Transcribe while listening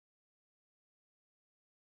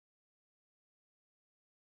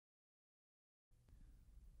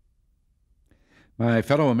My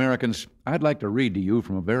fellow Americans, I'd like to read to you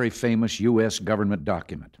from a very famous U.S. government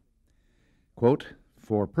document. Quote,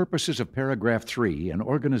 "For purposes of paragraph 3, an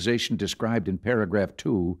organization described in paragraph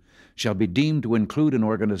 2 shall be deemed to include an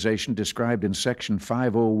organization described in section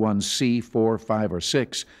 501C, 4, 5, or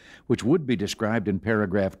 6, which would be described in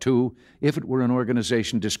paragraph 2 if it were an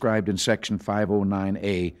organization described in section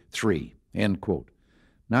 509A, 3." End quote.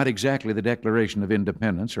 Not exactly the Declaration of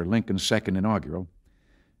Independence or Lincoln's second inaugural.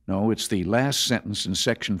 No, it's the last sentence in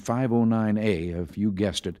section 509A of, you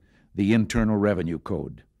guessed it, the Internal Revenue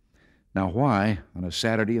Code. Now, why, on a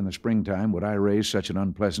Saturday in the springtime, would I raise such an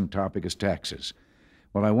unpleasant topic as taxes?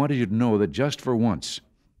 Well, I wanted you to know that just for once,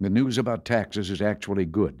 the news about taxes is actually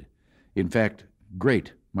good. In fact,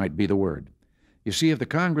 great might be the word. You see, if the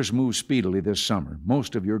Congress moves speedily this summer,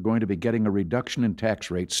 most of you are going to be getting a reduction in tax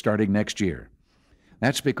rates starting next year.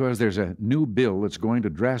 That's because there's a new bill that's going to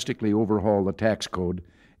drastically overhaul the tax code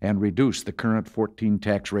and reduce the current 14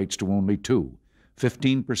 tax rates to only two,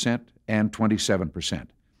 15% and 27%.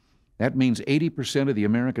 That means 80% of the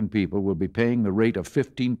American people will be paying the rate of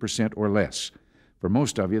 15% or less. For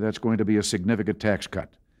most of you, that's going to be a significant tax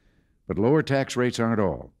cut. But lower tax rates aren't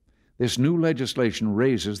all. This new legislation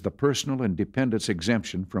raises the personal and dependents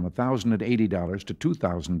exemption from $1,080 to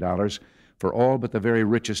 $2,000 for all but the very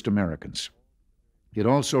richest Americans. It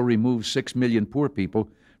also removes 6 million poor people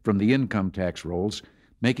from the income tax rolls,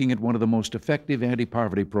 making it one of the most effective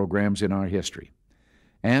anti-poverty programs in our history.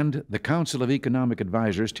 And the Council of Economic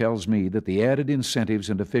Advisors tells me that the added incentives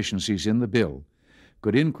and efficiencies in the bill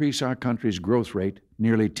could increase our country's growth rate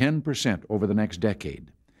nearly 10% over the next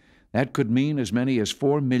decade. That could mean as many as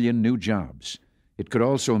 4 million new jobs. It could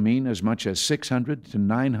also mean as much as $600 to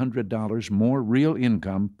 $900 more real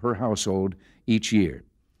income per household each year.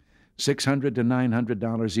 $600 to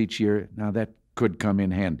 $900 each year, now that could come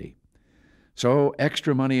in handy. So,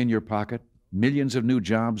 extra money in your pocket, millions of new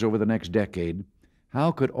jobs over the next decade.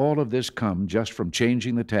 How could all of this come just from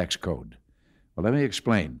changing the tax code? Well, let me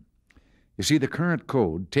explain. You see, the current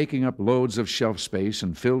code, taking up loads of shelf space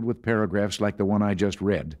and filled with paragraphs like the one I just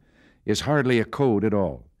read, is hardly a code at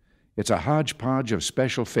all. It's a hodgepodge of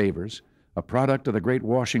special favors, a product of the great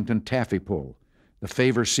Washington taffy pull, the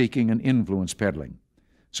favor-seeking and influence peddling.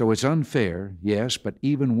 So it's unfair, yes, but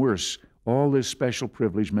even worse, all this special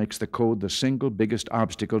privilege makes the code the single biggest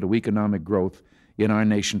obstacle to economic growth in our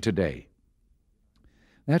nation today.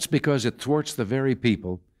 That's because it thwarts the very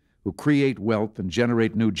people who create wealth and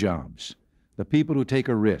generate new jobs, the people who take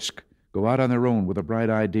a risk, go out on their own with a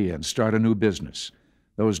bright idea and start a new business,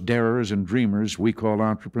 those darers and dreamers we call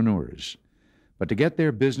entrepreneurs. But to get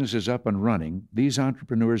their businesses up and running, these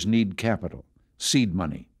entrepreneurs need capital, seed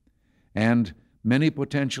money. And many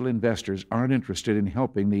potential investors aren't interested in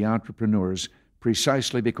helping the entrepreneurs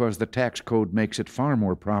precisely because the tax code makes it far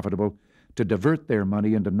more profitable to divert their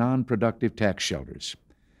money into non-productive tax shelters.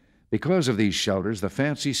 Because of these shelters, the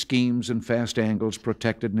fancy schemes and fast angles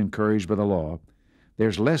protected and encouraged by the law,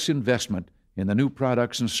 there's less investment in the new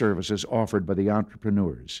products and services offered by the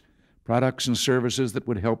entrepreneurs, products and services that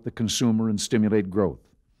would help the consumer and stimulate growth.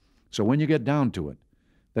 So when you get down to it,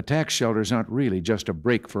 the tax shelters aren't really just a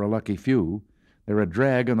break for a lucky few. They're a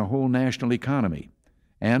drag on the whole national economy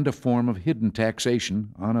and a form of hidden taxation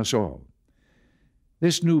on us all.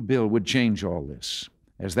 This new bill would change all this.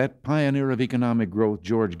 As that pioneer of economic growth,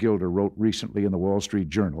 George Gilder, wrote recently in the Wall Street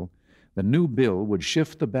Journal, the new bill would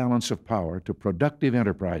shift the balance of power to productive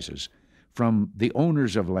enterprises, from the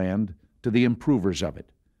owners of land to the improvers of it,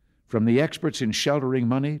 from the experts in sheltering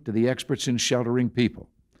money to the experts in sheltering people,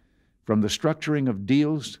 from the structuring of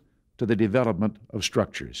deals to the development of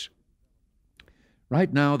structures.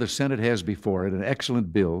 Right now, the Senate has before it an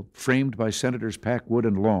excellent bill framed by Senators Packwood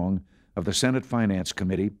and Long of the Senate Finance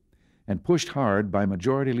Committee and pushed hard by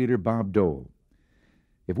Majority Leader Bob Dole.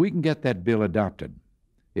 If we can get that bill adopted,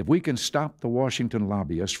 if we can stop the Washington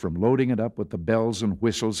lobbyists from loading it up with the bells and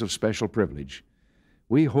whistles of special privilege,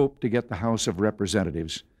 we hope to get the House of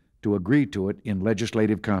Representatives to agree to it in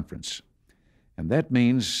legislative conference. And that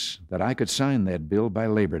means that I could sign that bill by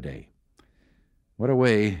Labor Day. What a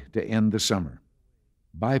way to end the summer.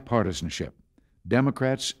 Bipartisanship,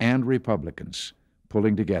 Democrats and Republicans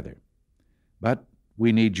pulling together. But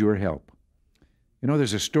we need your help. You know,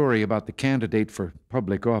 there's a story about the candidate for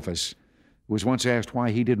public office who was once asked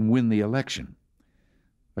why he didn't win the election.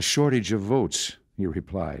 "A shortage of votes," he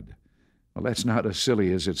replied. Well, that's not as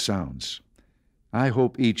silly as it sounds. I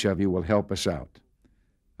hope each of you will help us out.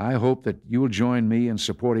 I hope that you'll join me in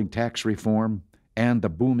supporting tax reform and the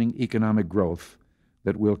booming economic growth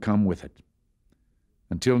that will come with it.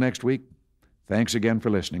 Until next week, thanks again for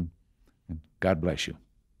listening, and God bless you.